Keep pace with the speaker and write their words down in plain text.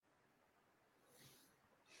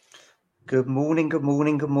Good morning, good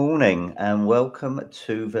morning, good morning, and welcome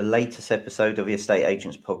to the latest episode of the Estate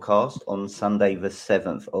Agents Podcast on Sunday, the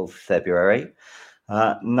 7th of February.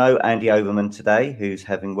 No Andy Overman today, who's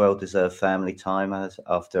having well-deserved family time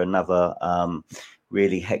after another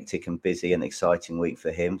really hectic and busy and exciting week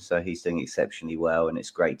for him. So he's doing exceptionally well, and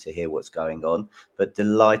it's great to hear what's going on. But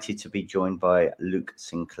delighted to be joined by Luke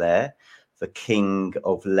Sinclair, the King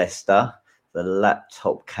of Leicester. The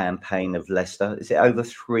laptop campaign of Leicester. Is it over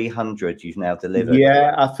 300 you've now delivered?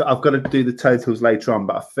 Yeah, I've got to do the totals later on,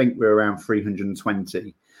 but I think we're around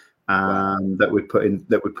 320 wow. that we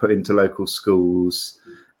put into local schools.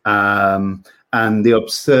 And the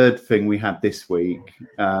absurd thing we had this week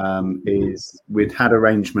is we'd had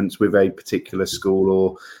arrangements with a particular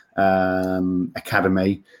school or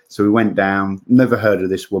academy. So we went down, never heard of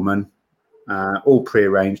this woman. All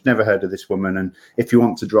pre-arranged, never heard of this woman. And if you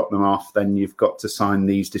want to drop them off, then you've got to sign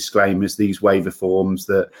these disclaimers, these waiver forms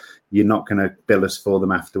that you're not going to bill us for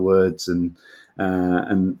them afterwards, and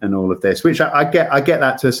all of this, which I get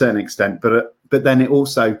that to a certain extent, but then it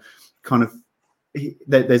also kind of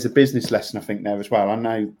there's a business lesson I think there as well. I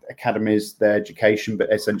know academies, they're education,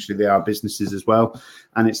 but essentially they are businesses as well.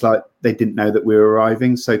 And it's like they didn't know that we were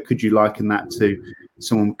arriving. So could you liken that to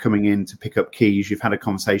someone coming in to pick up keys? You've had a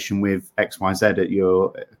conversation with XYZ at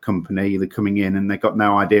your company, they're coming in and they've got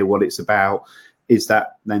no idea what it's about. Is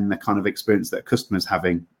that then the kind of experience that a customer's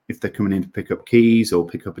having if they're coming in to pick up keys or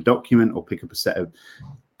pick up a document or pick up a set of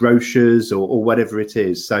brochures or whatever it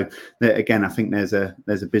is? So again, I think there's a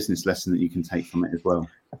business lesson that you can take from it as well.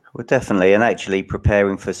 Well, definitely, and actually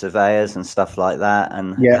preparing for surveyors and stuff like that,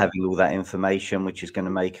 and having all that information, which is going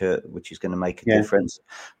to make a difference.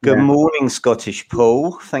 Good morning, Scottish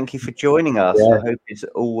Paul. Thank you for joining us. I hope it's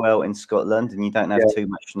all well in Scotland and you don't have too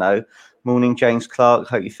much snow. Morning, James Clark.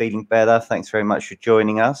 Hope you're feeling better. Thanks very much for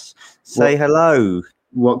joining us. Say hello.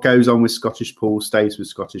 What goes on with Scottish Paul stays with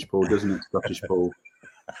Scottish Paul, doesn't it, Scottish Paul?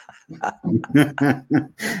 But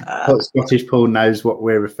Scottish Paul knows what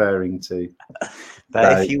we're referring to.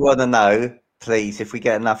 But if you want to know, please, if we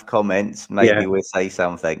get enough comments, maybe we'll say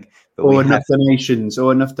something. But or enough donations,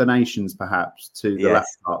 perhaps, to the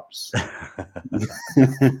laptops.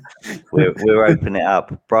 we'll open it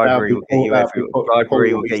up. Bribery will get you everywhere.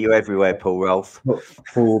 Bribery will get you everywhere, Paul Rolfe.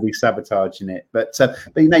 Paul will be sabotaging it. But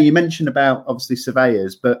you mentioned about obviously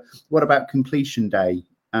surveyors, but what about completion day?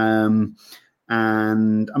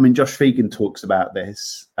 And I mean, Josh Fegan talks about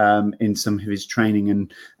this in some of his training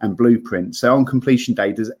and blueprints. So on completion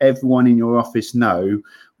day, does everyone in your office know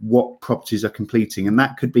what properties are completing? And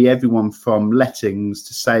that could be everyone from lettings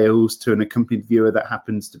to sales to an accompanied viewer that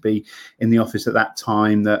happens to be in the office at that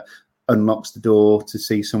time that unlocks the door to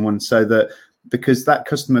see someone. So that because that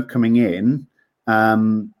customer coming in,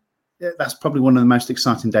 that's probably one of the most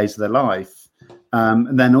exciting days of their life.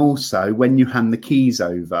 And then also when you hand the keys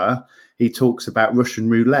over, he talks about Russian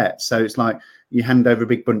roulette. So it's like you hand over a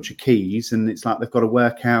big bunch of keys and it's like they've got to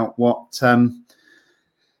work out what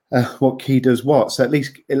key does what. So at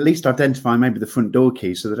least identify maybe the front door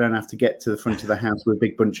key so they don't have to get to the front of the house with a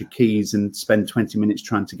big bunch of keys and spend 20 minutes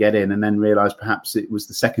trying to get in and then realise perhaps it was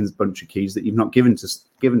the second bunch of keys that you've not given to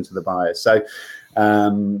the buyer. So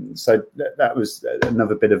that was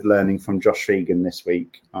another bit of learning from Josh Fegan this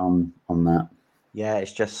week on that. Yeah,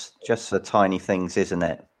 it's just the tiny things, isn't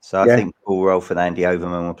it? So I think Paul Rolfe and Andy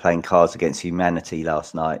Overman were playing Cards Against Humanity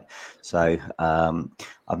last night. So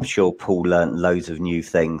I'm sure Paul learnt loads of new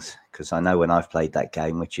things because I know when I've played that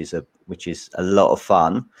game, which is a lot of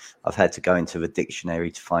fun, I've had to go into the dictionary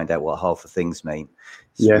to find out what half the things mean.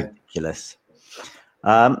 It's ridiculous.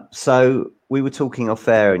 So we were talking off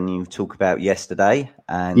air and you talk about yesterday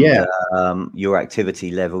and your activity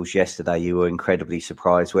levels yesterday you were incredibly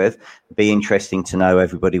surprised with. Be interesting to know,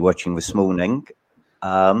 everybody watching this morning,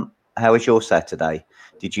 how was your Saturday?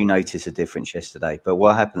 Did you notice a difference yesterday? But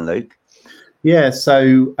what happened, Luke? Yeah,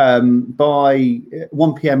 so by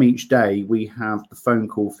 1 p.m. each day, we have the phone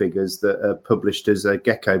call figures that are published as a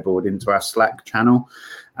Gecko board into our Slack channel.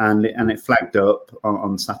 And it flagged up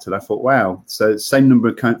on Saturday. I thought, wow. So same number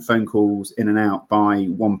of phone calls in and out by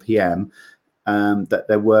 1 p.m. That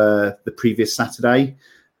there were the previous Saturday.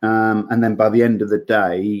 And then by the end of the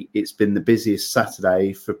day, it's been the busiest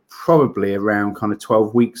Saturday for probably around kind of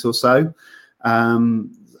 12 weeks or so.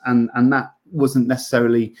 And that wasn't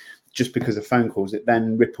necessarily just because of phone calls. It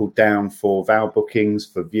then rippled down for vow bookings,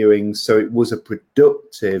 for viewings. So it was a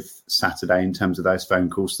productive Saturday in terms of those phone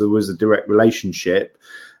calls. So there was a direct relationship.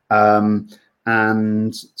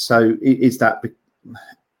 And so is that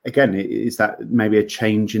again, is that maybe a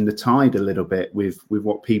change in the tide a little bit with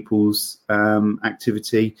what people's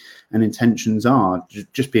activity and intentions are.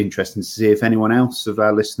 Just be interesting to see if anyone else of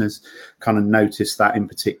our listeners kind of noticed that in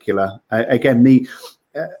particular. Again,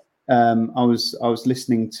 I was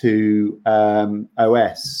listening to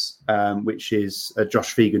OS, which is a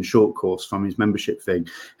Josh Fegan short course from his membership thing,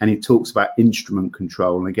 and he talks about instrument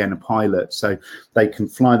control, and again, a pilot, so they can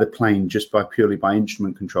fly the plane just purely by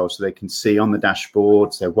instrument control, so they can see on the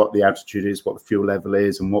dashboard, so what the altitude is, what the fuel level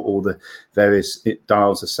is, and what all the various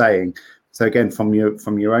dials are saying. So again, from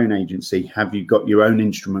your own agency, have you got your own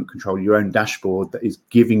instrument control, your own dashboard that is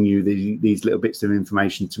giving you these little bits of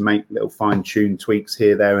information to make little fine-tuned tweaks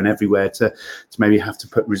here, there, and everywhere to maybe have to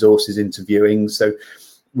put resources into viewing? So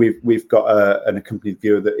we've got an accompanied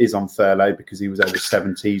viewer that is on furlough because he was over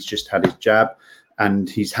 70, he's just had his jab, and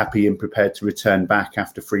he's happy and prepared to return back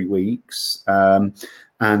after 3 weeks.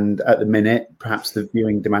 And at the minute, perhaps the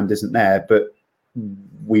viewing demand isn't there, but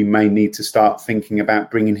we may need to start thinking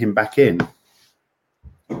about bringing him back in.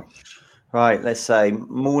 Right, let's say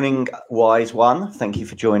morning wise one, thank you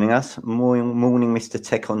for joining us. Morning Mr.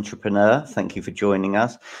 Tech Entrepreneur, thank you for joining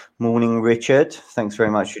us. Morning Richard, thanks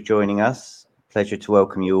very much for joining us. Pleasure to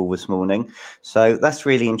welcome you all this morning. So that's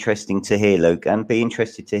really interesting to hear, Luke, and be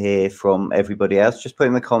interested to hear from everybody else. Just put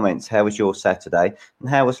in the comments, how was your Saturday? And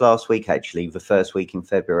how was last week, actually, the first week in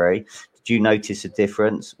February? Did you notice a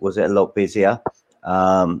difference? Was it a lot busier?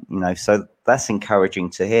 So that's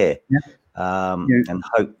encouraging to hear. And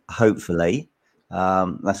hopefully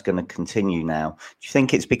that's going to continue now. Do you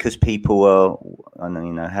think it's because people are, I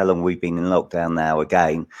know how long we've been in lockdown now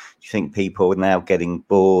again, do you think people are now getting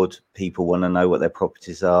bored? People want to know what their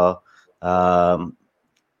properties are? Go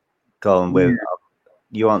on,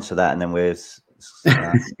 you answer that, and then we're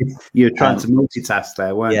you're trying to multitask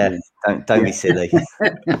there, weren't you? Don't be silly.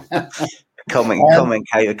 Comment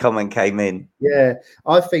came in. Yeah,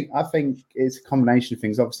 I think it's a combination of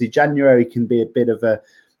things. Obviously, January can be a bit of a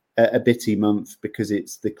bitty month because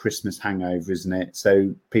it's the Christmas hangover, isn't it?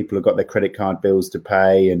 So people have got their credit card bills to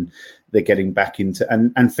pay, and they're getting back into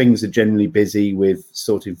and things are generally busy with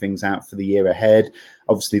sorting things out for the year ahead.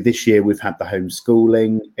 Obviously, this year we've had the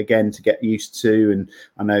homeschooling again to get used to, and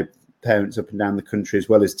I know parents up and down the country, as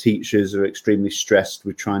well as teachers, are extremely stressed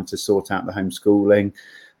with trying to sort out the homeschooling.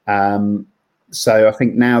 So I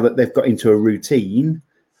think now that they've got into a routine,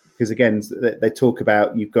 because again, they talk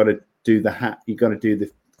about you've got to do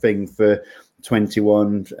the thing for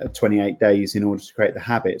 21, 28 days in order to create the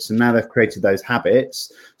habits. And now they've created those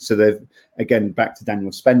habits. So they've, again, back to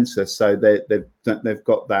Daniel Spencer. So they've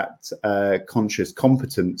got that conscious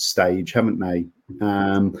competence stage, haven't they?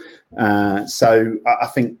 So I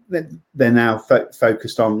think that they're now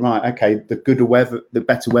focused on, right, okay, the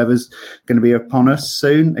better weather's going to be upon us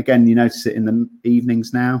soon. Again, you notice it in the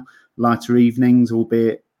evenings now, lighter evenings,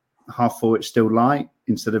 albeit 4:30 it's still light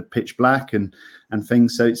instead of pitch black and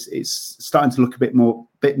things. So it's starting to look a bit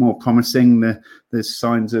more promising. There's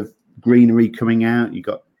signs of greenery coming out. You've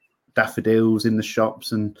got daffodils in the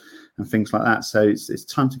shops and things like that. So it's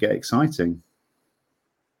time to get exciting.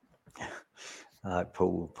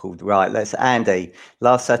 Paul, right, Andy.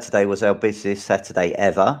 Last Saturday was our busiest Saturday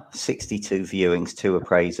ever. 62 viewings, 2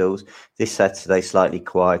 appraisals. This Saturday, slightly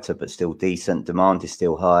quieter, but still decent. Demand is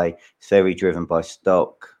still high. It's very driven by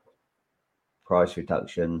stock, price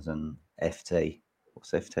reductions, and FT. What's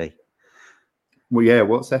FT? Well, yeah,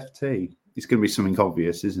 what's FT? It's going to be something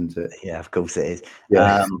obvious, isn't it? Yeah, of course it is.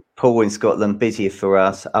 Yeah. Paul in Scotland, busier for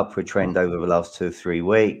us. Upward trend over the last 2 or 3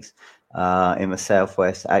 weeks. In the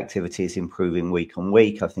southwest, activity is improving week on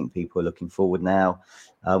week. I think people are looking forward now.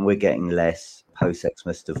 We're getting less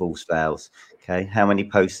post-Xmas divorce vows. Okay, how many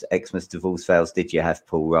post-Xmas divorce vows did you have,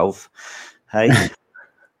 Paul Rolfe? Hey.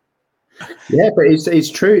 Yeah, but it's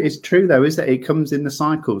true. It's true though, is that it comes in the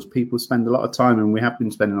cycles. People spend a lot of time, and we have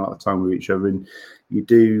been spending a lot of time with each other. And you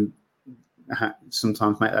do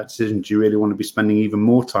sometimes make that decision: do you really want to be spending even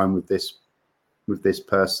more time with this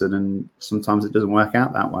person? And sometimes it doesn't work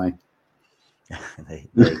out that way. There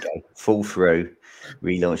you go. Fall through,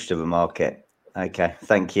 relaunched to the market. Okay,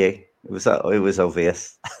 thank you. It was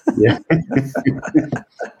obvious. Yeah.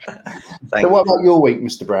 So what about your week,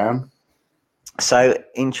 Mr. Brown? So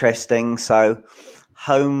interesting. So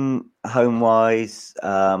home wise,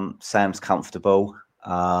 Sam's comfortable,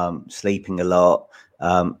 sleeping a lot.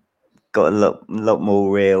 Got a lot more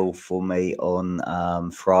real for me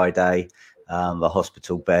on Friday. The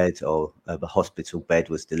hospital bed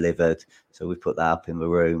was delivered, so we put that up in the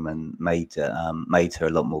room and made her a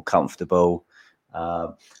lot more comfortable.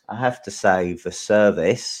 I have to say the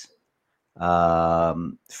service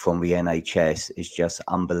from the NHS is just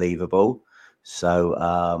unbelievable.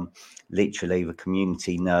 So literally the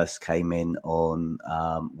community nurse came in on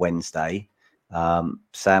Wednesday.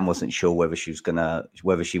 Sam wasn't sure whether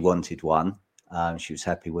she wanted one. She was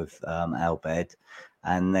happy with our bed,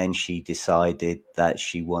 and then she decided that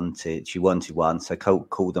she wanted one. So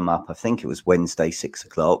called them up. I think it was Wednesday,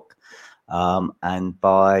 6:00, and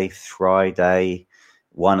by Friday,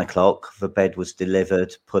 1:00, the bed was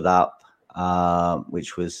delivered, put up,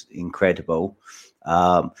 which was incredible.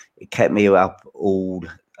 It kept me up all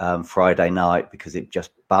Friday night because it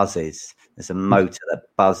just buzzes. There's a motor that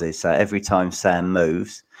buzzes, so every time Sam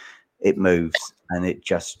moves, it moves, and it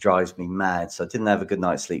just drives me mad. So I didn't have a good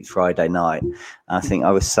night's sleep Friday night. I think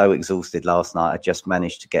I was so exhausted last night. I just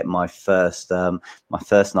managed to get my first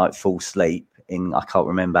night full sleep in, I can't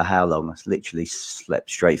remember how long. I literally slept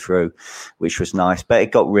straight through, which was nice. But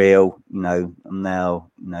it got real. I'm now,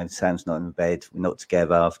 Sam's not in bed. We're not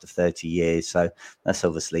together after 30 years. So that's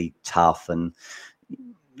obviously tough. And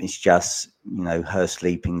it's just, her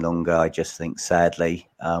sleeping longer. I just think, sadly,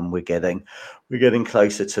 we're getting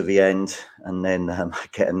closer to the end. And then I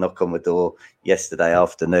get a knock on the door yesterday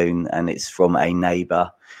afternoon, and it's from a neighbour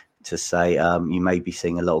to say, you may be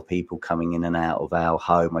seeing a lot of people coming in and out of our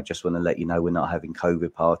home. I just want to let you know we're not having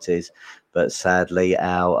COVID parties, but sadly,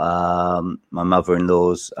 my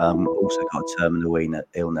mother-in-law's also got a terminal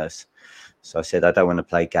illness. So I said, I don't want to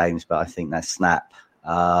play games, but I think that's snap.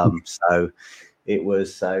 So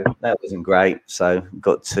that wasn't great. So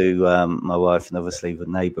got to my wife and obviously the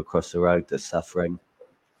neighbour across the road that's suffering.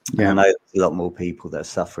 Yeah, and I know there's a lot more people that are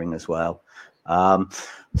suffering as well. But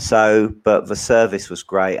the service was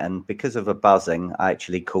great, and because of the buzzing, I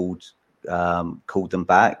actually called them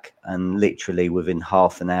back, and literally within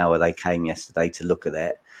half an hour they came yesterday to look at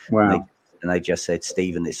it. Wow! And they just said,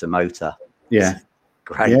 "Stephen, it's a motor." Yeah,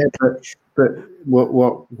 great. Yeah, but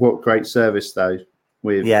what great service though.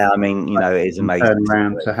 It is amazing. Turn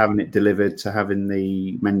around to having it delivered, to having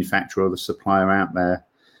the manufacturer or the supplier out there,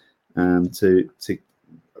 to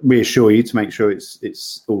reassure you, to make sure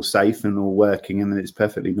it's all safe and all working, and that it's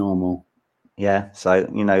perfectly normal. Yeah, so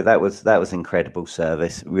that was incredible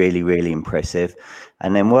service, really, really impressive,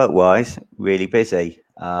 and then work-wise, really busy.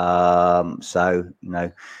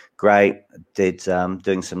 Great. Did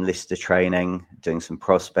doing some lister training, doing some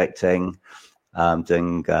prospecting,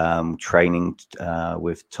 doing training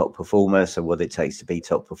with top performers, so what it takes to be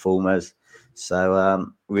top performers. So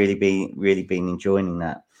really been enjoying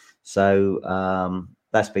that. So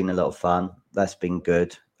that's been a lot of fun. That's been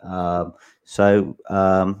good. Let's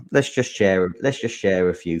just share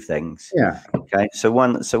a few things. Yeah. Okay. So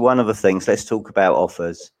one of the things, let's talk about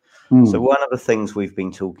offers. So one of the things we've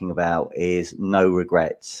been talking about is no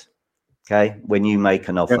regrets. Okay. When you make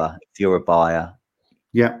an offer, if you're a buyer,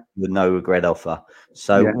 the no regret offer.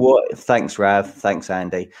 So thanks Rav, thanks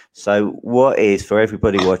Andy. So what is, for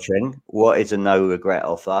everybody watching, what is a no regret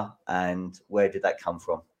offer, and where did that come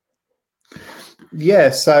from? Yeah,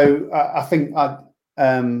 so I think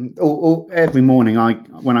every morning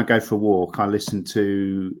when I go for a walk, I listen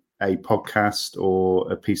to a podcast or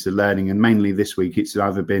a piece of learning, and mainly this week it's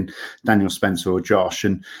either been Daniel Spencer or Josh,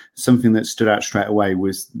 and something that stood out straight away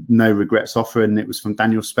was no regrets offer, and it was from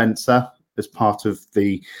Daniel Spencer as part of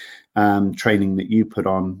the training that you put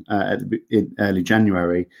on in early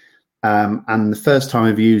January. And the first time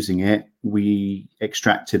of using it, we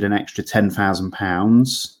extracted an extra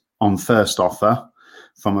 £10,000 on first offer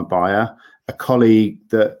from a buyer. A colleague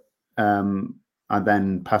that I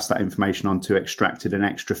then passed that information on to extracted an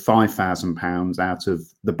extra £5,000 out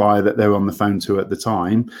of the buyer that they were on the phone to at the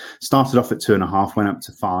time. Started off at 2.5, went up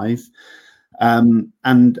to 5. And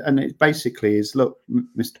it basically is, look,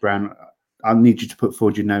 Mr. Brown, I need you to put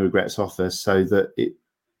forward your no regrets offer, so that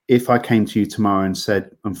if I came to you tomorrow and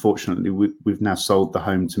said, unfortunately, we've now sold the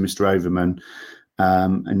home to Mr. Overman,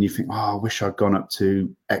 and you think, I wish I'd gone up to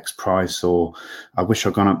X price, or I wish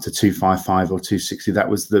I'd gone up to 255 or 260. That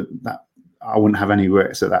I wouldn't have any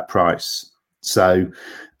regrets at that price. So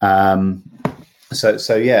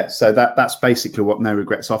that's basically what no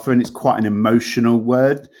regrets offer, and it's quite an emotional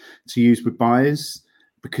word to use with buyers,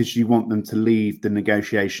 because you want them to leave the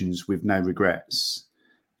negotiations with no regrets,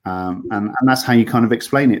 and that's how you kind of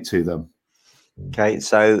explain it to them. Okay,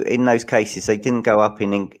 so in those cases, they didn't go up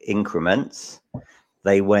in increments.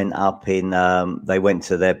 They went up in. They went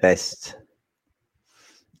to their best,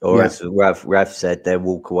 or as Rav said, their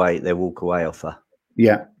walk away offer.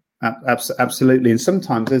 Yeah, absolutely. And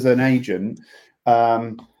sometimes as an agent,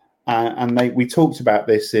 and we talked about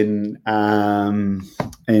this in our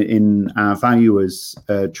valuers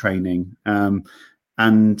training,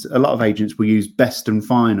 And a lot of agents will use best and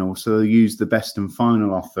final. So they'll use the best and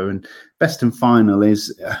final offer. And best and final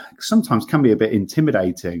is sometimes can be a bit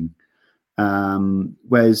intimidating.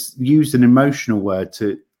 Whereas use an emotional word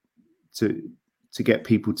to get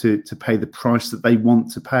people to pay the price that they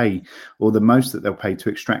want to pay, or the most that they'll pay, to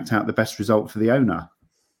extract out the best result for the owner.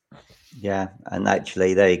 Yeah, and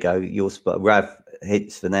actually, there you go. Your spot, Rav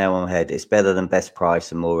hits the nail on the head. It's better than best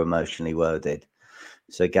price and more emotionally worded.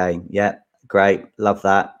 So again, yeah, great, love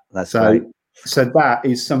that. That's great. So that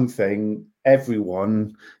is something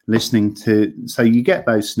everyone listening to. So you get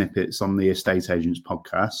those snippets on the Estate Agents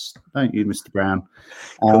podcast, don't you, Mr. Brown?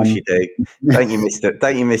 Of course you do. Don't you,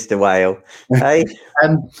 Mr. Whale? Hey.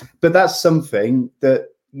 But that's something that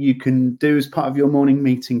you can do as part of your morning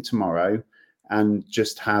meeting tomorrow, and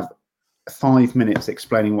just have 5 minutes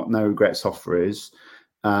explaining what no regrets offer is.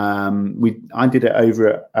 I did it over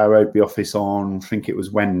at our Oadby office on, I think it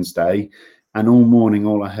was Wednesday, and all morning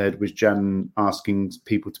all I heard was Jan asking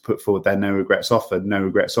people to put forward their no regrets offer, no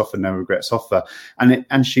regrets offer, no regrets offer,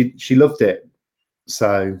 and she loved it.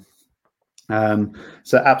 So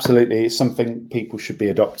absolutely, it's something people should be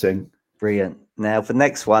adopting. Brilliant. Now the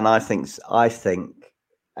next one, I think,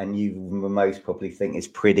 and you most probably think is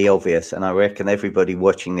pretty obvious, and I reckon everybody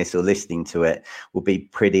watching this or listening to it will be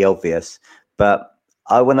pretty obvious, but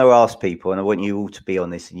I want to ask people, and I want you all to be on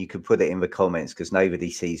this, and you can put it in the comments, because nobody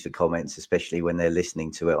sees the comments, especially when they're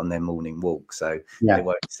listening to it on their morning walk, so they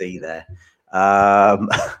won't see there.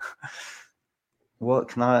 What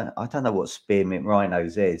can I don't know what spearmint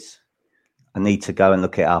rhinos is. I need to go and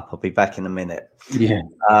look it up. I'll be back in a minute. Yeah.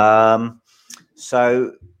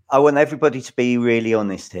 So I want everybody to be really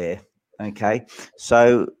honest here. Okay.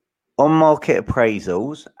 So on market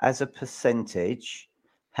appraisals, as a percentage,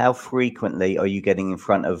 how frequently are you getting in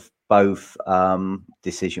front of both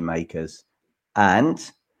decision makers?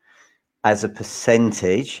 And as a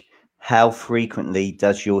percentage, how frequently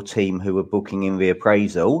does your team who are booking in the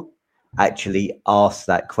appraisal actually ask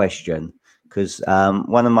that question? Because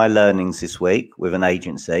one of my learnings this week with an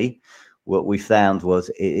agency, what we found was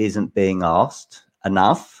it isn't being asked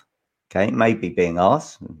enough. Okay, maybe being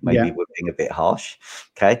asked, maybe we're being a bit harsh.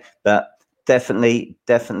 Okay, but definitely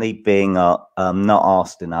being not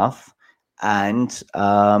asked enough, and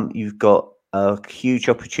you've got a huge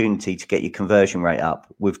opportunity to get your conversion rate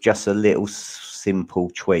up with just a little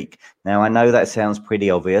simple tweak. Now, I know that sounds pretty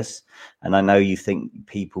obvious, and I know you think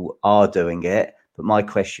people are doing it, but my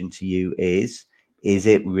question to you is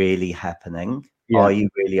it really happening? Are you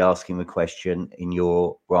really asking the question in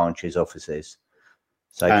your branches, offices?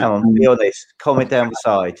 So come on, be honest. Comment down the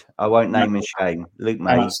side. I won't name and shame. Luke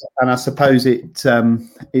May. And I suppose it's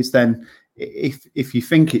then, if you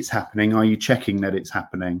think it's happening, are you checking that it's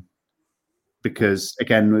happening? Because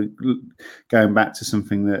again, going back to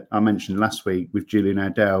something that I mentioned last week with Julian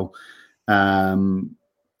O'Dell,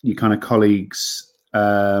 your kind of colleagues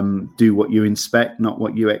do what you inspect, not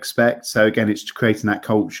what you expect. So again, it's creating that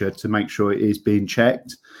culture to make sure it is being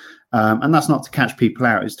checked. And that's not to catch people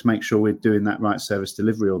out, it's to make sure we're doing that right service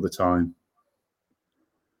delivery all the time.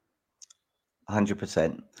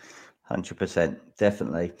 100%,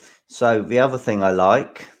 definitely. So the other thing I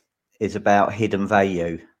like is about hidden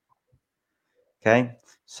value. Okay,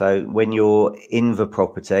 so when you're in the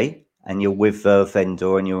property and you're with the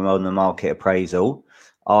vendor and you're on the market appraisal,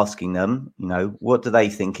 asking them, what do they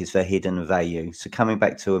think is their hidden value? So coming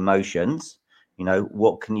back to emotions,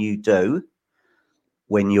 what can you do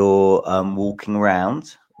when you're walking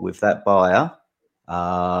around with that buyer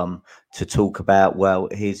to talk about, well,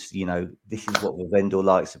 here's, this is what the vendor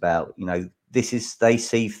likes about, they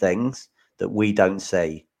see things that we don't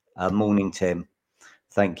see. Morning, Tim.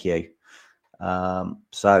 Thank you.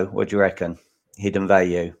 So what do you reckon? Hidden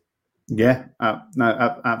value? Yeah,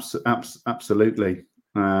 no, absolutely.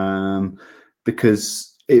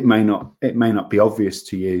 Because it may not be obvious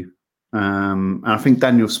to you. And I think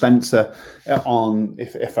Daniel Spencer,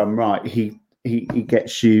 if I'm right, he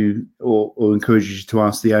gets you or encourages you to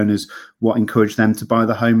ask the owners what encouraged them to buy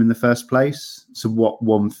the home in the first place. So what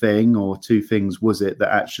one thing or two things was it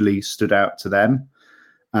that actually stood out to them?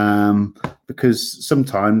 Because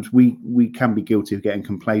sometimes we can be guilty of getting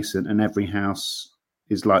complacent, and every house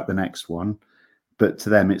is like the next one, but to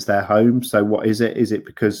them it's their home. So what is it? Is it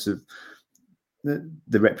because of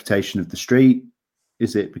the reputation of the street?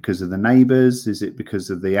 Is it because of the neighbours? Is it because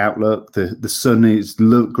of the outlook? The sun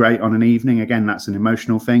look great on an evening. Again, that's an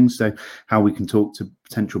emotional thing. So how we can talk to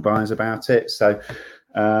potential buyers about it. So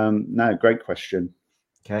no, great question.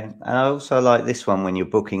 Okay, and I also like this one when you're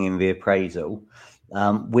booking in the appraisal.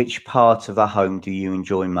 Which part of a home do you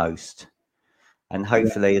enjoy most? and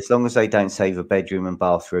hopefully, as long as they don't save a bedroom and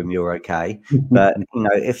bathroom, you're okay. But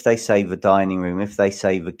if they save a dining room, if they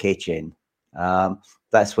save a kitchen,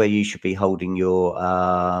 that's where you should be holding your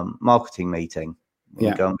marketing meeting when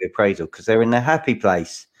you go on the appraisal, because they're in their happy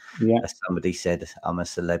place. As somebody said, I'm a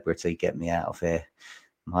celebrity, get me out of here.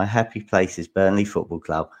 My happy place is Burnley Football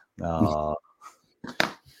Club.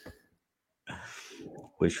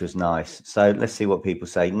 Which was nice. So let's see what people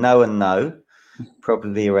say. No and no.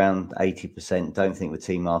 Probably around 80%. Don't think the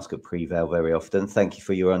team ask at Prevail very often. Thank you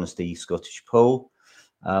for your honesty, Scottish Paul.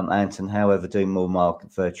 Anton, however, doing more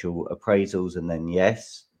market virtual appraisals, and then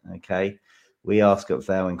yes. Okay. We ask at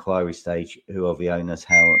Val inquiry stage, who are the owners,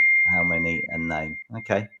 how many, and name.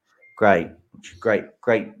 Okay. Great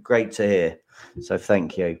to hear. So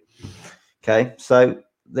thank you. Okay. So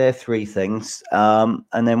there are three things. And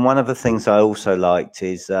then one of the things I also liked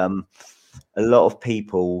is a lot of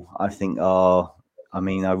people, I think, I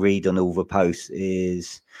read on all the posts,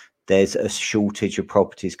 is there's a shortage of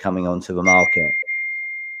properties coming onto the market.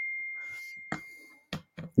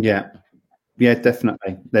 Yeah,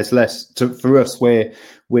 definitely. There's less. For us,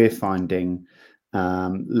 we're finding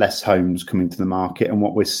less homes coming to the market, and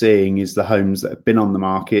what we're seeing is the homes that have been on the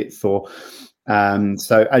market for.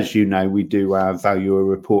 So as you know, we do our valuer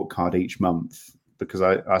report card each month, because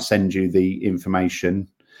I send you the information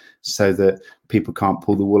so that people can't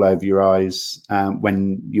pull the wool over your eyes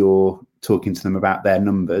when you're talking to them about their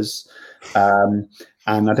numbers. And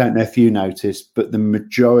I don't know if you noticed, but the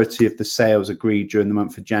majority of the sales agreed during the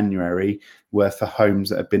month of January were for homes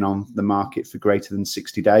that have been on the market for greater than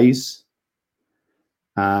 60 days.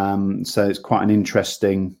 So it's quite an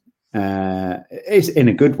interesting, it's in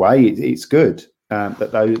a good way. It's good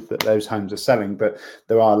that those homes are selling, but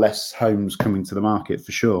there are less homes coming to the market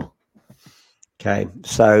for sure. Okay.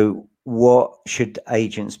 So what should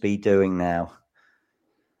agents be doing now?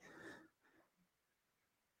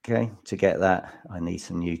 Okay, to get that, I need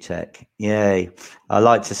some new tech. Yay. I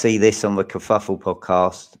like to see this on the Kerfuffle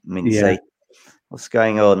podcast, Mincy. What's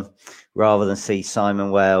going on? Rather than see Simon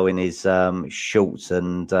Whale in his shorts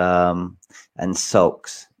and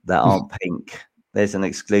socks that aren't pink. There's an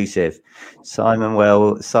exclusive. Simon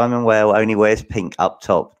Whale only wears pink up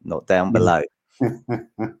top, not down below.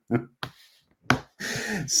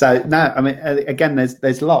 So no, I mean, again,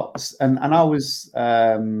 there's lots, and I was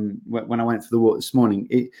when I went for the walk this morning,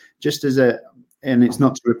 it just and it's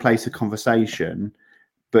not to replace a conversation,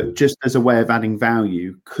 but just as a way of adding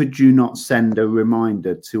value. Could you not send a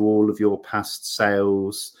reminder to all of your past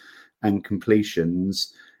sales and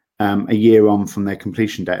completions a year on from their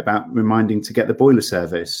completion date about reminding to get the boiler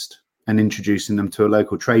serviced and introducing them to a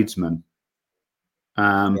local tradesman?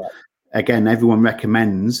 Again, everyone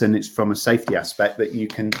recommends, and it's from a safety aspect, that you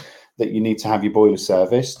need to have your boiler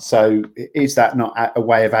serviced. So is that not a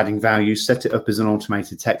way of adding value? Set it up as an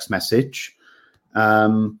automated text message.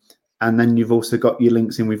 And then you've also got your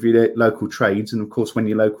links in with your local trades. And of course, when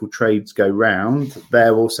your local trades go round,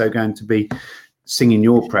 they're also going to be singing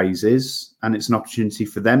your praises. And it's an opportunity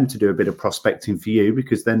for them to do a bit of prospecting for you,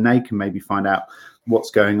 because then they can maybe find out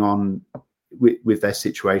what's going on with their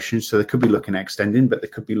situation. So they could be looking at extending, but they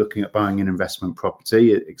could be looking at buying an investment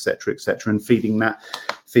property, et cetera, and feeding that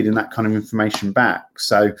kind of information back.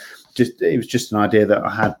 So it was just an idea that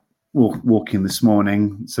I had walking this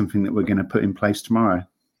morning, something that we're going to put in place tomorrow.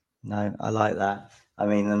 No, I like that. I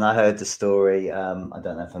mean, and I heard the story, I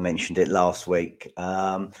don't know if I mentioned it last week,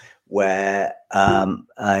 where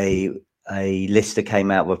a lister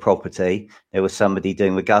came out with a property. There was somebody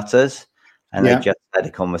doing the gutters, and they just had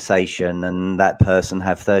a conversation, and that person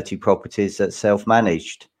had 30 properties that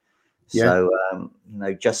self-managed. So,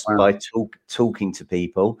 just by talking to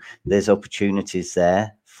people, there's opportunities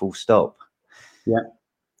there, full stop.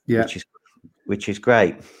 Which is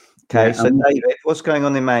great. Okay, so David, what's going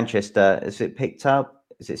on in Manchester? Is it picked up?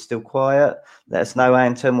 Is it still quiet? Let us know,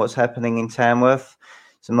 Anton, what's happening in Tamworth.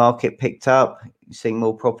 Is the market picked up? You seeing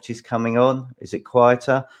more properties coming on? Is it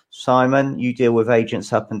quieter? Simon, you deal with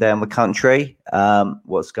agents up and down the country.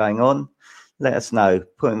 What's going on? Let us know.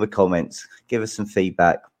 Put in the comments. Give us some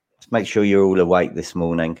feedback. Let's make sure you're all awake this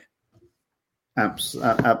morning.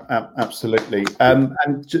 Absolutely. And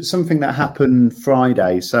just something that happened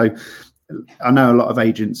Friday. So I know a lot of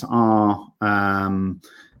agents are Anton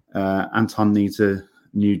needs a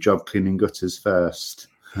new job cleaning gutters first.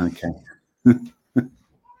 Okay.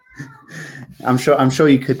 I'm sure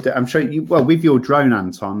you could. Well, with your drone,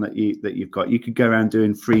 Anton, that you've got, you could go around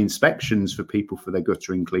doing free inspections for people for their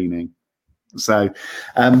guttering cleaning. So,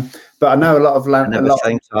 but I know a lot of and at the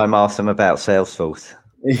same time, ask them about Salesforce.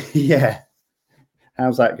 Yeah,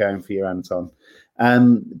 how's that going for you, Anton?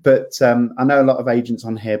 But I know a lot of agents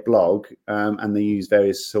on here blog, and they use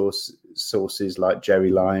various sources like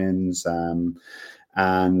Jerry Lyons,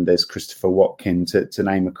 and there's Christopher Watkin, to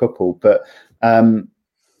name a couple. But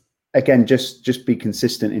again, just be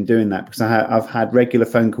consistent in doing that, because I've had regular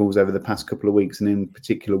phone calls over the past couple of weeks, and in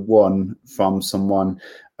particular one from someone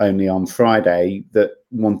only on Friday that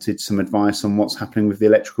wanted some advice on what's happening with the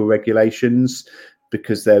electrical regulations,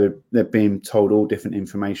 because they're being told all different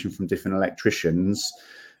information from different electricians.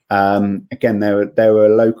 Again, they were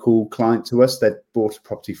a local client to us. They'd bought a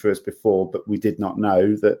property for us before, but we did not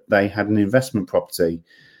know that they had an investment property.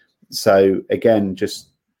 So again,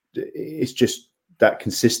 it's just that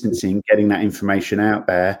consistency in getting that information out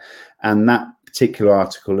there. And that particular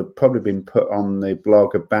article had probably been put on the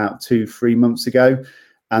blog about 2-3 months ago,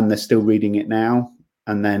 and they're still reading it now.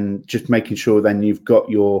 And then just making sure then you've got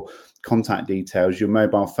your contact details, your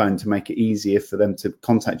mobile phone, to make it easier for them to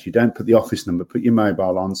contact you. Don't put the office number, put your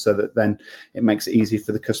mobile on, so that then it makes it easy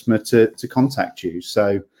for the customer to contact you.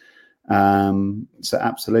 So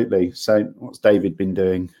absolutely. So what's David been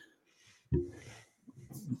doing?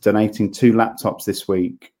 Donating 2 laptops this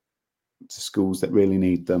week to schools that really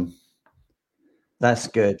need them. That's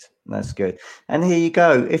good. That's good. And here you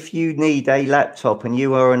go. If you need a laptop and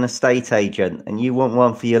you are an estate agent and you want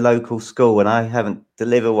one for your local school and I haven't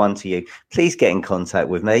delivered one to you, please get in contact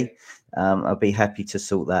with me. I'll be happy to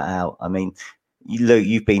sort that out. I mean, Luke,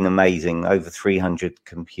 you've been amazing. Over 300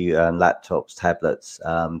 computer and laptops, tablets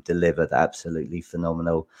delivered. Absolutely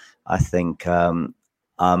phenomenal. I think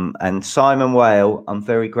and Simon Whale, I'm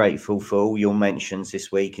very grateful for all your mentions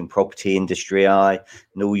this week in Property Industry Eye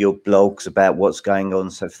and all your blogs about what's going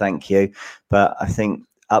on. So thank you. But I think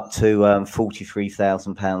up to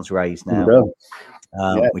 £43,000 raised now,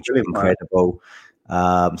 which is incredible.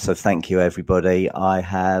 So thank you, everybody. I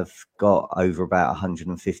have got over about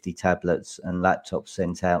 150 tablets and laptops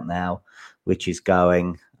sent out now, which is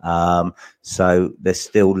going. So there's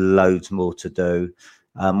still loads more to do.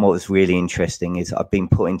 What was really interesting is I've been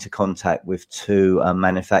put into contact with 2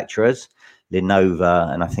 manufacturers,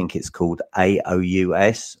 Lenovo, and I think it's called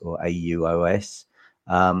AOUS or AUOS.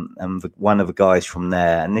 And one of the guys from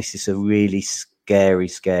there, and this is a really scary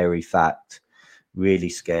fact, really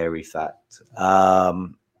scary fact,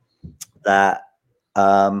 that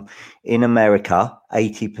in America,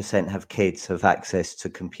 80% of kids have access to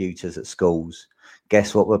computers at schools.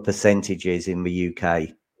 Guess what the percentage is in the UK?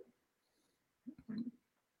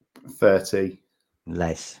 30.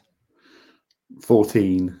 Less.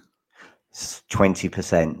 14.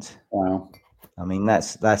 20%. Wow. I mean,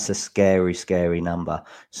 that's a scary number.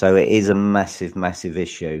 So it is a massive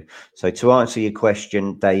issue. So to answer your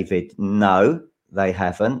question, David, no, they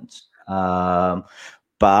haven't. But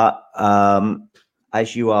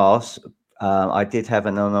as you asked, I did have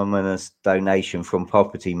an anonymous donation from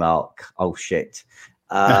Property Mark. Oh shit.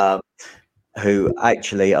 Who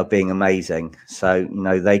actually are being amazing. So,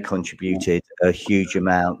 they contributed a huge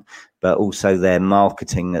amount, but also their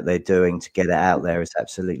marketing that they're doing to get it out there is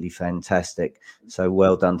absolutely fantastic. So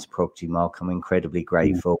well done to Property Mark. I'm incredibly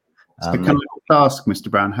grateful. So can I ask,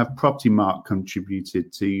 Mr. Brown, have Property Mark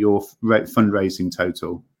contributed to your fundraising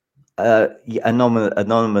total?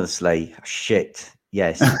 Anonymously. Shit.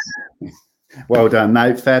 Yes. Well done.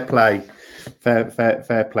 No, fair play.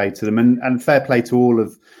 Fair play to them, and fair play to all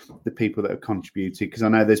of the people that have contributed, because I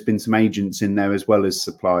know there's been some agents in there as well as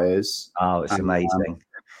suppliers. Oh, it's amazing.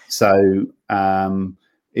 So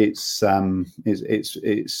it's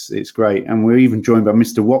great, and we're even joined by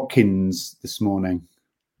Mr. Watkins this morning.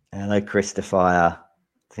 Hello, Christopher.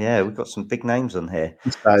 Yeah, we've got some big names on here.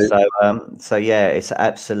 So yeah, it's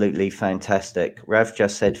absolutely fantastic. Rav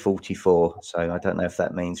just said 44, so I don't know if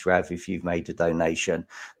that means, Rav, if you've made a donation,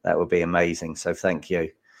 that would be amazing. So thank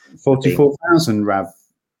you. 44,000, Rav.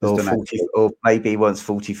 Or 40, or maybe he wants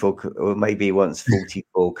 44, or maybe he wants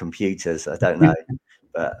 44 computers. I don't know,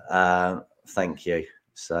 but thank you.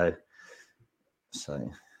 So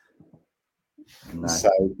that's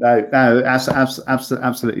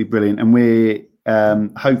absolutely brilliant, and we're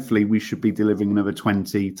hopefully we should be delivering another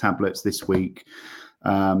 20 tablets this week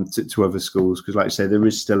to other schools, because, like I say, there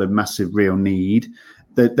is still a massive real need.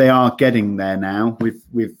 That they are getting there now with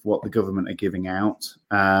what the government are giving out.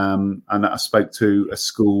 And I spoke to a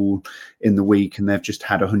school in the week, and they've just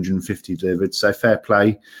had 150 delivered. So fair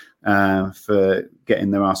play for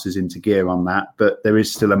getting their asses into gear on that. But there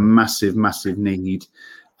is still a massive need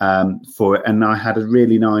for it. And I had a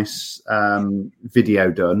really nice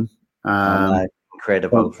video done.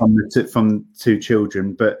 Incredible from 2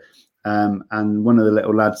 children, but And one of the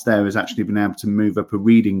little lads there has actually been able to move up a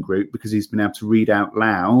reading group because he's been able to read out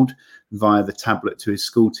loud via the tablet to his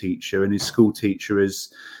school teacher, and his school teacher has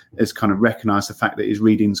kind of recognised the fact that his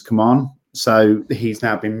readings come on. So he's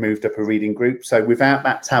now been moved up a reading group. So without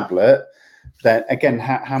that tablet, then again,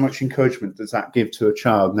 how much encouragement does that give to a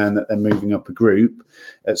child knowing that they're moving up a group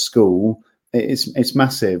at school? It's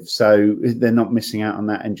massive. So they're not missing out on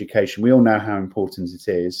that education. We all know how important it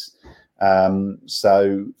is.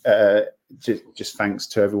 Just thanks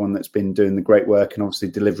to everyone that's been doing the great work and obviously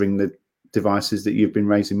delivering the devices that you've been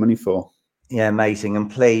raising money for. Yeah, amazing.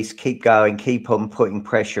 And please keep going, keep on putting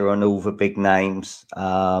pressure on all the big names.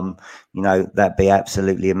 That'd be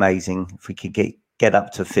absolutely amazing if we could get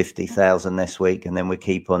up to 50,000 this week, and then we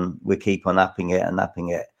keep on upping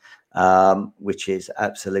it, which is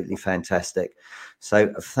absolutely fantastic.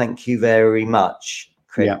 So thank you very much.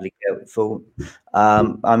 Incredibly helpful.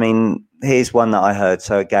 Here's one that I heard.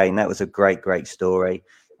 So again, that was a great story.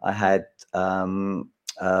 I had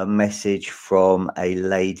a message from a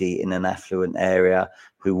lady in an affluent area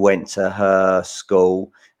who went to her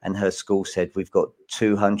school, and her school said, we've got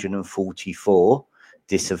 244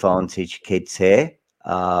 disadvantaged kids here.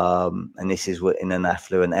 And this is in an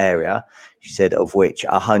affluent area. She said, of which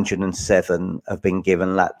 107 have been given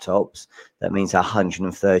laptops. That means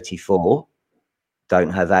 134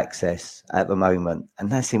 don't have access at the moment, and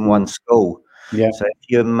that's in one school. So if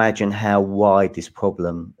you imagine how wide this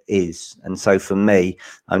problem is, and so for me,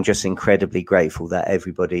 I'm just incredibly grateful that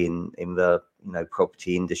everybody in the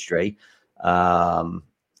property industry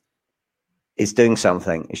is doing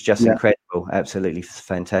something. It's just incredible, absolutely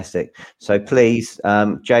fantastic. So please,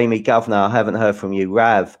 Jamie, Governor, I haven't heard from you.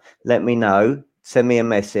 Rav, let me know. Send me a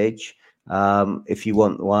message if you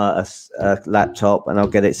want a laptop, and I'll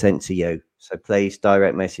get it sent to you. So please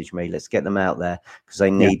direct message me. Let's get them out there because they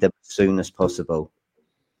need them as soon as possible.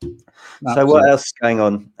 Absolutely. So what else is going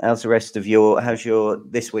on? How's your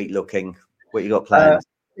this week looking? What you got planned?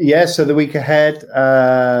 So the week ahead,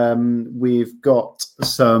 we've got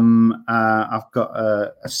some. I've got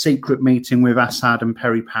a secret meeting with Assad and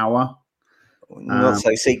Perry Power. Not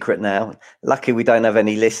so secret now. Lucky we don't have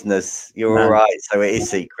any listeners. You're all right. So it is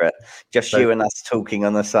secret. Just you and us talking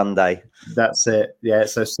on a Sunday. That's it. Yeah.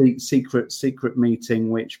 So secret meeting,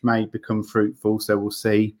 which may become fruitful. So we'll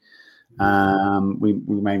see. We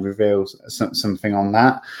may reveal something on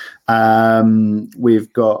that.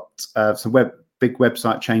 We've got some big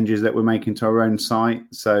website changes that we're making to our own site.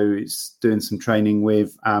 So it's doing some training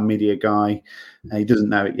with our media guy. He doesn't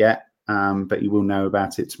know it yet. But you will know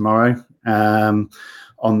about it tomorrow. On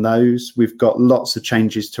those, we've got lots of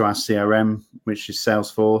changes to our CRM, which is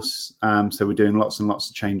Salesforce. So we're doing lots and lots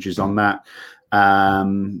of changes on that.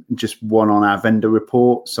 Just one on our vendor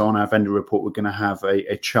report. So on our vendor report, we're going to have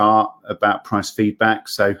a chart about price feedback.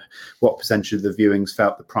 So what percentage of the viewings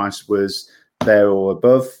felt the price was there or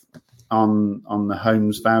above on the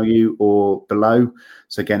home's value or below.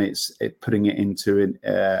 So again, it's putting it into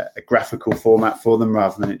a graphical format for them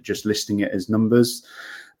rather than it just listing it as numbers,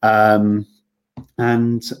 and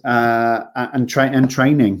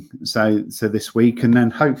training. So this week, and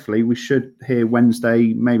then hopefully we should hear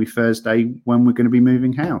Wednesday, maybe Thursday, when we're going to be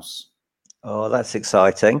moving house. Oh, that's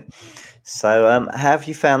exciting. So how have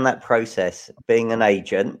you found that process, being an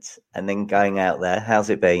agent and then going out there? How's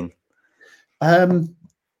it been?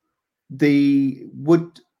 If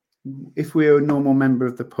we were a normal member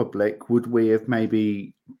of the public, would we have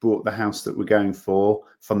maybe bought the house that we're going for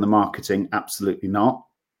from the marketing? Absolutely not,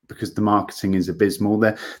 because the marketing is abysmal.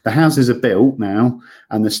 The houses are built now,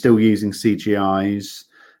 and they're still using CGIs,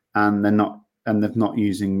 and they're not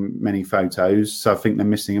using many photos. So I think they're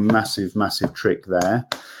missing a massive trick there.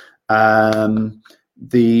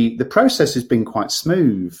 The process has been quite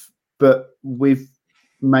smooth, but we've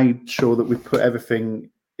made sure that we've put everything.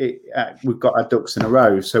 We've got our ducks in a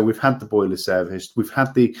row. So we've had the boiler serviced, we've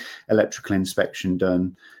had the electrical inspection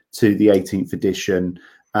done to the 18th edition.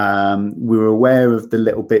 We were aware of the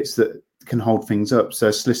little bits that can hold things up. So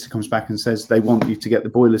a solicitor comes back and says they want you to get the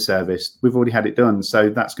boiler serviced. We've already had it done. So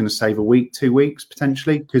that's going to save a week, 2 weeks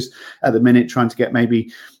potentially, because at the minute trying to get,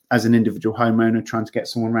 maybe as an individual homeowner, trying to get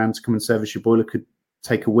someone around to come and service your boiler could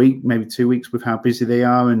take a week, maybe 2 weeks with how busy they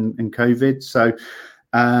are and COVID. So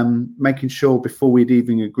making sure before we'd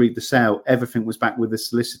even agreed the sale, everything was back with the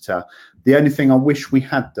solicitor. The only thing I wish we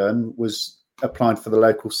had done was applied for the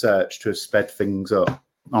local search to have sped things up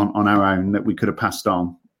on our own, that we could have passed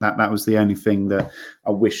on. That was the only thing that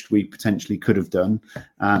I wished we potentially could have done,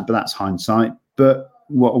 but that's hindsight. But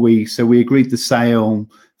so we agreed the sale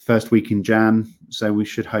first week in Jan, so we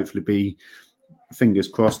should hopefully be, fingers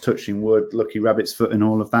crossed, touching wood, lucky rabbit's foot and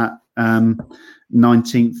all of that,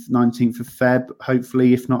 19th of Feb,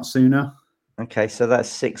 hopefully, if not sooner. Okay, so that's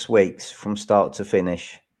 6 weeks from start to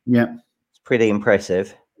finish. Yeah, it's pretty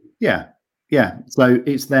impressive. Yeah. So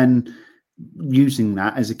it's then using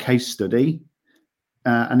that as a case study,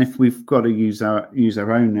 and if we've got to use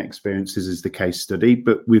our own experiences as the case study,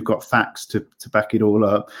 but we've got facts to back it all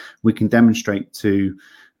up, we can demonstrate to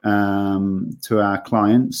our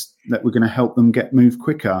clients that we're going to help them move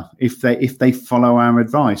quicker if they follow our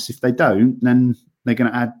advice. If they don't, then they're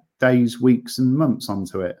going to add days, weeks, and months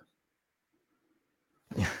onto it.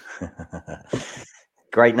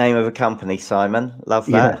 Great name of a company, Simon. Love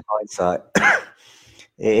that. Hindsight.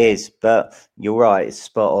 It is, but you're right. It's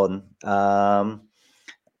spot on.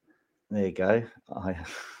 There you go.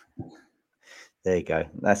 There you go.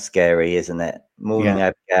 That's scary, isn't it? Morning,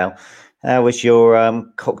 Abigail. How was your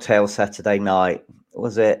cocktail Saturday night?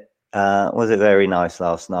 Was it very nice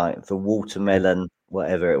last night? The watermelon,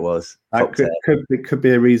 whatever it was. It could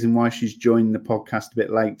be a reason why she's joined the podcast a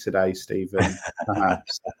bit late today, Stephen.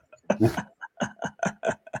 Perhaps.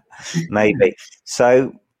 Maybe.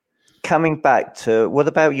 So coming back to, what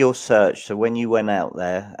about your search? So when you went out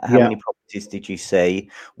there, how many properties did you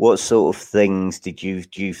see? What sort of things do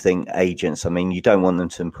you think agents, I mean, you don't want them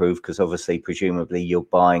to improve because obviously presumably you're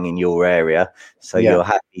buying in your area, so you're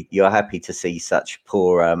happy to see such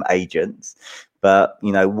poor agents, but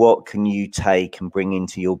what can you take and bring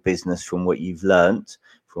into your business from what you've learnt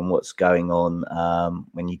from what's going on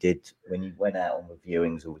when you went out on the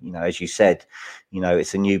viewings, or as you said,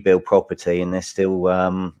 it's a new build property and there's still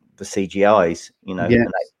the CGIs,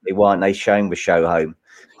 why aren't they showing the show home?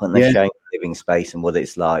 Why aren't they showing the living space and what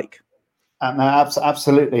it's like? No,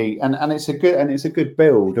 absolutely, and it's a good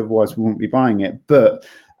build. Otherwise, we wouldn't be buying it. But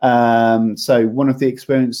so one of the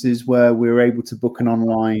experiences where we were able to book an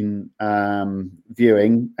online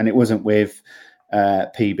viewing, and it wasn't with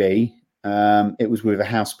PB. It was with a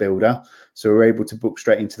house builder, so we're able to book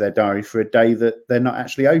straight into their diary for a day that they're not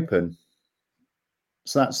actually open.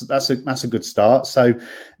 So that's a good start. So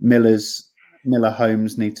Miller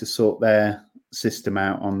Homes need to sort their system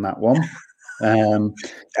out on that one. I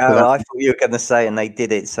thought you were going to say, and they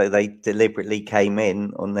did it, so they deliberately came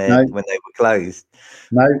in on their when they were closed.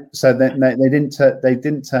 No, so they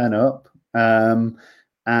didn't turn up.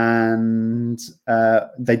 And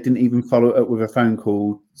they didn't even follow up with a phone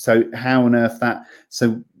call. So how on earth that?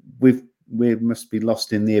 So we must be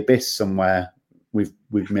lost in the abyss somewhere with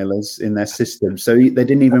Millers in their system. So they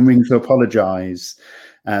didn't even ring to apologise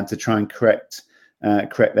to try and correct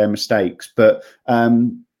their mistakes. But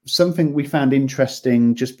something we found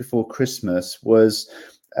interesting just before Christmas was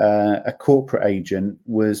a corporate agent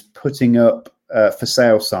was putting up for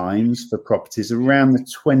sale signs for properties around the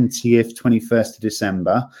 20th, 21st of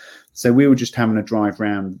December. So we were just having a drive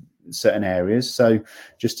around certain areas, so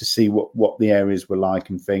just to see what the areas were like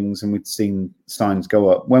and things, and we'd seen signs go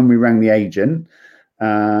up. When we rang the agent,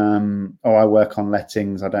 I work on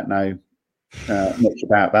lettings, I don't know much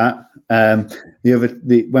about that.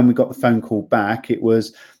 When we got the phone call back, it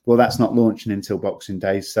was, well, that's not launching until Boxing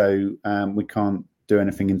Day, so we can't do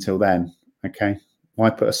anything until then. Okay,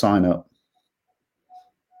 why put a sign up?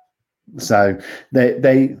 So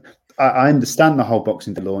I understand the whole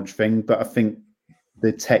Boxing Day launch thing, but I think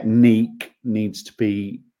the technique needs to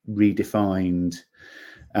be redefined,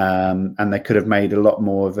 and they could have made a lot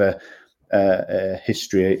more of a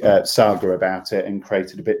history saga about it and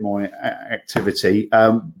created a bit more activity.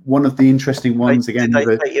 One of the interesting ones Did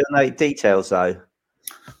they take your details though?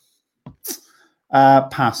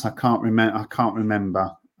 Pass. I can't remember. I can't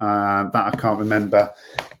remember.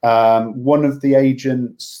 One of the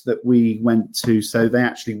agents that we went to, so they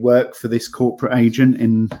actually work for this corporate agent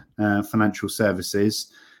in financial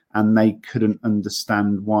services, and they couldn't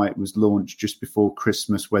understand why it was launched just before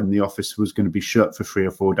Christmas when the office was going to be shut for 3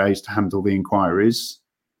 or 4 days to handle the inquiries,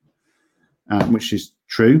 which is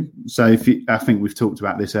true. So I think we've talked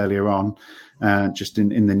about this earlier on, just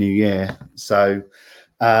in the new year. So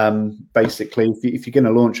basically, if you're going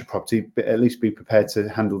to launch a property, at least be prepared to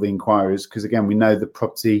handle the inquiries, because again, we know the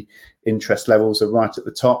property interest levels are right at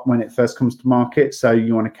the top when it first comes to market, so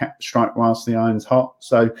you want to strike whilst the iron's hot.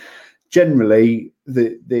 So generally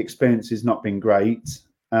the experience has not been great,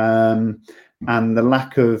 and the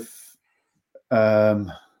lack of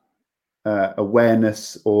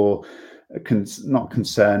awareness or not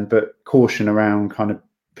concern but caution around kind of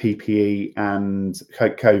PPE and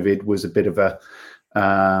COVID was a bit of a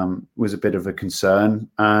concern,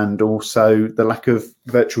 and also the lack of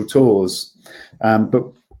virtual tours. But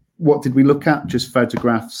what did we look at? Just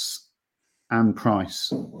photographs and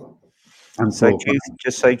price. And so do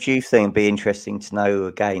you think it'd be interesting to know,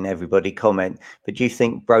 again, everybody comment, but do you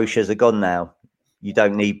think brochures are gone now? You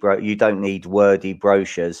don't need wordy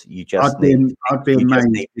brochures. You just I'd be amazed.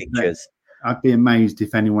 Need pictures. I'd be amazed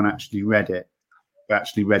if anyone actually read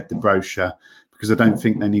the brochure, because I don't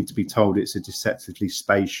think they need to be told it's a deceptively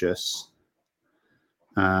spacious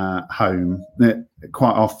home.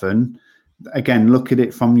 Quite often, again, look at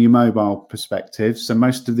it from your mobile perspective. So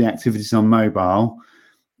most of the activities on mobile,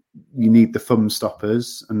 you need the thumb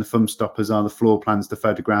stoppers, and the thumb stoppers are the floor plans, the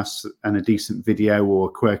photographs, and a decent video or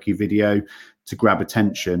a quirky video to grab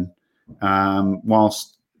attention.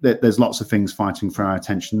 Whilst there's lots of things fighting for our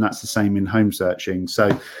attention, that's the same in home searching. So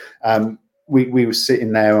we were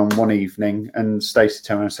sitting there on one evening, and Stacey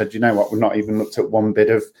turned around and said, "You know what? We've not even looked at one bit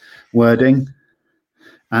of wording."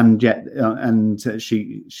 And yet,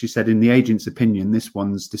 she said, in the agent's opinion, this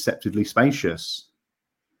one's deceptively spacious.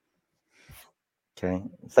 Okay,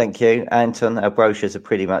 thank you, Anton. Our brochures are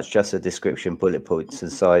pretty much just a description, bullet points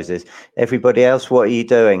and sizes. Everybody else, what are you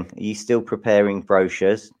doing? Are you still preparing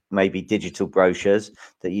brochures, maybe digital brochures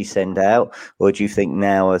that you send out? Or do you think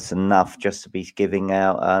now is enough just to be giving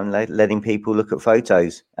out, letting people look at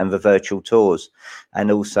photos and the virtual tours?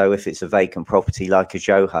 And also, if it's a vacant property like a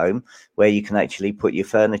show home, where you can actually put your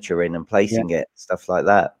furniture in and placing it, stuff like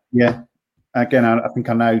that. Yeah. Again, I think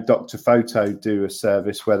I know Dr. Photo do a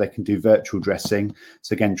service where they can do virtual dressing.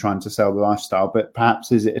 So again, trying to sell the lifestyle. But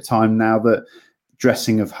perhaps is it a time now that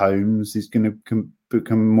dressing of homes is going to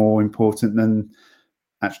become more important than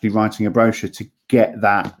actually writing a brochure to get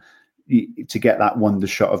that wonder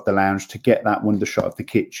shot of the lounge, to get that wonder shot of the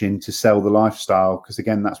kitchen, to sell the lifestyle? Because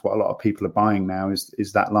again, that's what a lot of people are buying now,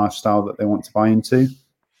 is that lifestyle that they want to buy into.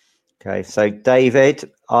 Okay, so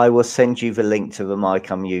David, I will send you the link to the mic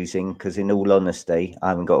I'm using, because in all honesty, I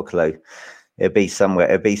haven't got a clue. It'll be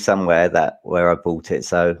somewhere that where I bought it,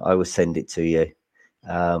 so I will send it to you.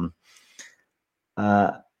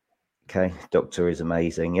 Okay, Doctor is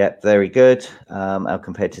amazing. Yep, very good. Our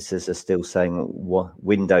competitors are still saying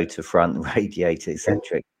window to front, radiator,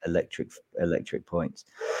 eccentric, electric points.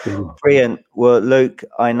 Brilliant. Well, Luke,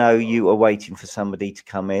 I know you are waiting for somebody to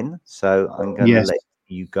come in, so I'm going to let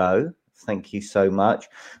you go. Thank you so much.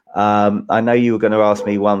 I know you were going to ask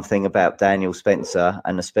me one thing about Daniel Spencer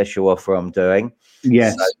and a special offer I'm doing.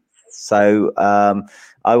 Yes. So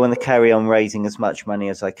I want to carry on raising as much money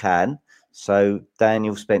as I can. So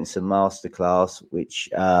Daniel Spencer Masterclass, which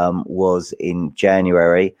was in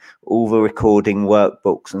January, all the recording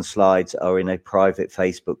workbooks and slides are in a private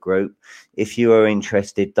Facebook group. If you are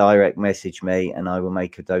interested, direct message me and I will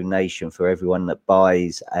make a donation for everyone that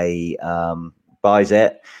buys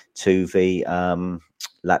it to the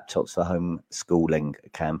Laptops for Home Schooling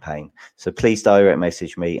campaign. So please direct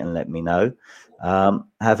message me and let me know.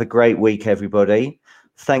 Have a great week, everybody.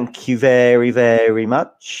 Thank you very, very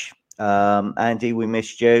much. Andy, we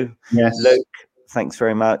missed you. Yes. Luke, thanks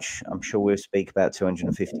very much. I'm sure we'll speak about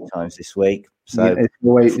 250 times this week. So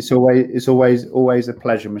it's always a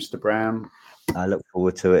pleasure, Mr. Brown. I look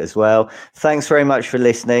forward to it as well. Thanks very much for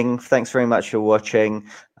listening. Thanks very much for watching.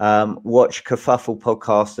 Watch Kerfuffle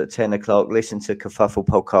Podcast at 10 o'clock. Listen to Kerfuffle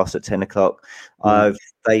Podcast at 10 o'clock.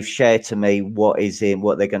 They've shared to me what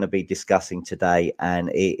they're going to be discussing today, and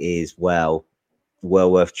it is well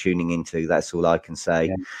worth tuning into. That's all I can say.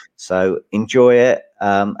 Yeah. So enjoy it.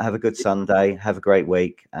 Have a good Sunday. Have a great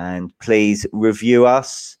week. And please review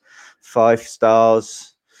us. 5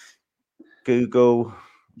 stars. Google.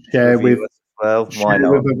 Share with well. Why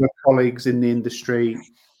not? With other colleagues in the industry.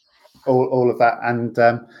 All of that. And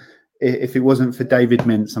if it wasn't for David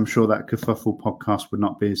Mintz, I'm sure that Kerfuffle Podcast would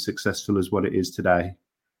not be as successful as what it is today.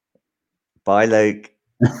 Bye, Luke.